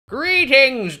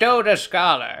Greetings, Dota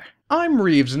Scholar. I'm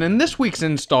Reaves, and in this week's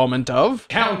installment of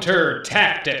Counter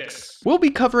Tactics, we'll be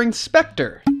covering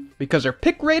Spectre, because her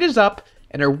pick rate is up,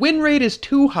 and her win rate is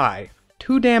too high.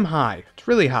 Too damn high. It's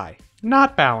really high.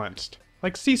 Not balanced.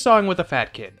 Like seesawing with a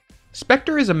fat kid.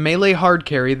 Spectre is a melee hard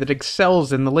carry that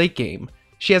excels in the late game.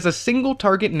 She has a single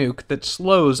target nuke that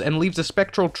slows and leaves a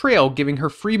spectral trail, giving her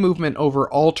free movement over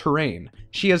all terrain.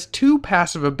 She has two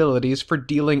passive abilities for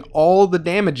dealing all the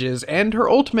damages, and her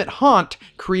ultimate Haunt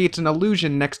creates an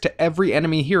illusion next to every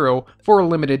enemy hero for a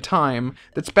limited time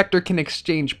that Spectre can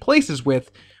exchange places with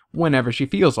whenever she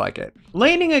feels like it.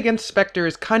 Laning against Spectre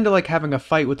is kinda like having a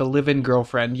fight with a live-in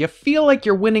girlfriend. You feel like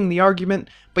you're winning the argument,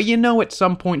 but you know at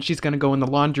some point she's gonna go in the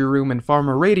laundry room and farm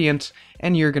her Radiance,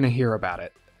 and you're gonna hear about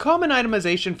it. Common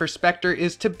itemization for Spectre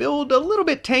is to build a little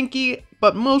bit tanky,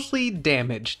 but mostly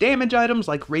damage. Damage items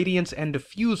like Radiance and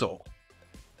Diffusal.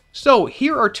 So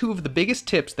here are two of the biggest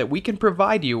tips that we can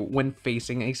provide you when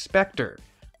facing a Spectre.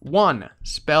 1.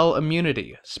 Spell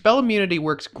Immunity. Spell Immunity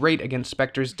works great against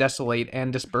Spectre's Desolate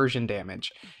and Dispersion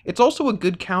damage. It's also a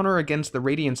good counter against the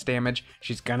Radiance damage,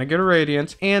 she's gonna get a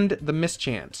Radiance, and the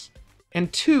Mischance.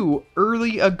 And 2.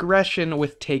 Early Aggression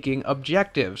with taking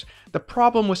objectives. The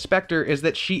problem with Spectre is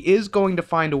that she is going to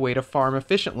find a way to farm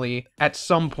efficiently at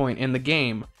some point in the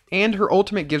game. And her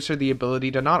ultimate gives her the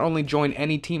ability to not only join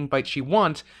any team fight she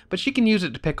wants, but she can use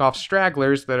it to pick off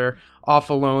stragglers that are off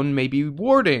alone, maybe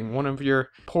warding one of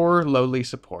your poor lowly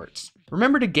supports.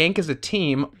 Remember to gank as a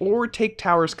team or take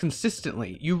towers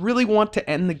consistently. You really want to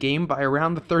end the game by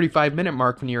around the 35-minute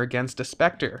mark when you're against a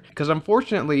Spectre, because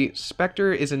unfortunately,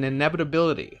 Spectre is an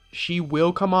inevitability. She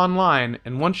will come online,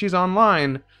 and once she's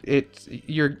online,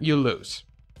 you lose.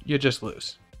 You just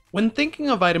lose. When thinking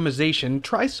of itemization,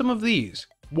 try some of these.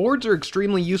 Wards are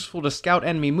extremely useful to scout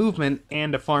enemy movement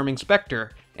and a farming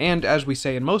Spectre, and as we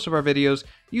say in most of our videos,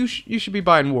 you should be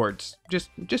buying wards. Just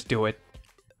do it.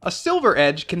 A Silver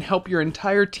Edge can help your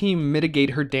entire team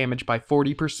mitigate her damage by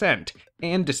 40%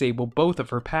 and disable both of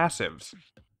her passives.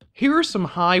 Here are some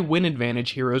high win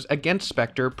advantage heroes against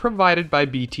Spectre provided by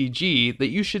BTG that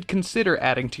you should consider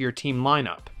adding to your team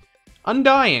lineup.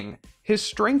 Undying. His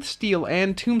Strength Steal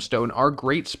and Tombstone are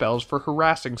great spells for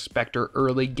harassing Spectre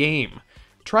early game.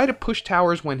 Try to push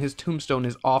towers when his Tombstone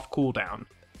is off cooldown.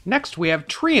 Next we have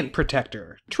Treant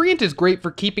Protector. Treant is great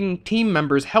for keeping team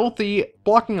members healthy,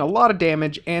 blocking a lot of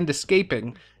damage, and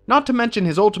escaping. Not to mention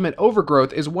his ultimate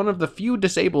Overgrowth is one of the few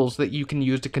disables that you can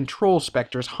use to control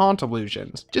Spectre's Haunt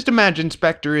illusions. Just imagine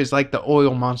Spectre is like the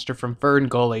oil monster from Fern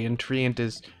Gully and Treant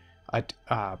is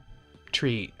a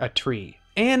tree.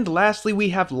 And lastly,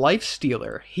 we have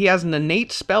Lifestealer. He has an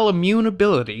innate spell immune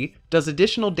ability, does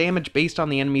additional damage based on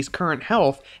the enemy's current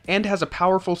health, and has a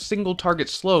powerful single target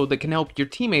slow that can help your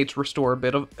teammates restore a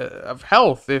bit of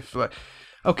health if...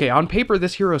 Okay, on paper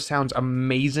this hero sounds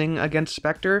amazing against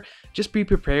Spectre. Just be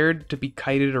prepared to be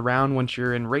kited around once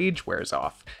your enrage wears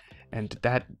off. And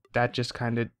that's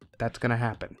gonna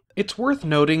happen. It's worth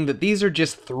noting that these are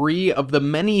just 3 of the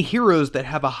many heroes that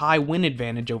have a high win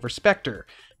advantage over Spectre.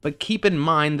 But keep in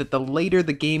mind that the later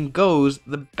the game goes,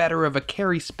 the better of a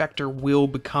carry Spectre will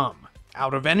become.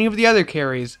 Out of any of the other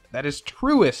carries, that is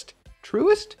truest.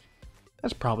 Truest?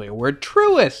 That's probably a word.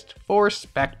 Truest for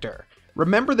Spectre.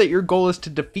 Remember that your goal is to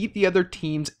defeat the other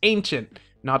team's Ancient,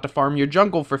 not to farm your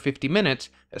jungle for 50 minutes,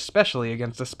 especially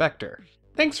against a Spectre.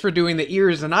 Thanks for doing the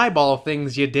ears and eyeball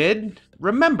things you did.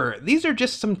 Remember, these are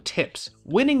just some tips.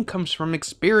 Winning comes from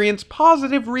experience,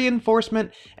 positive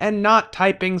reinforcement, and not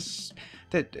typing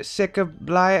I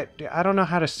don't know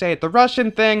how to say it, the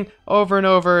Russian thing over and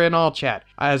over in all chat.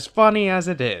 As funny as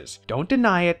it is, don't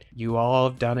deny it, you all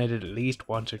have done it at least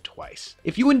once or twice.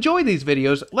 If you enjoy these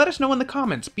videos, let us know in the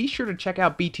comments. Be sure to check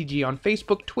out BTG on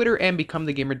Facebook, Twitter, and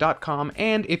Becomethegamer.com,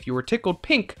 and if you were tickled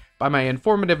pink by my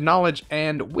informative knowledge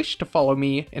and wish to follow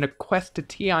me in a quest to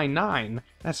TI9,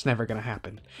 that's never gonna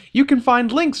happen. You can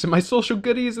find links in my social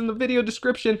goodies in the video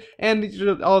description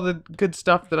and all the good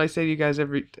stuff that I say to you guys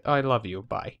I love you.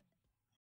 Bye.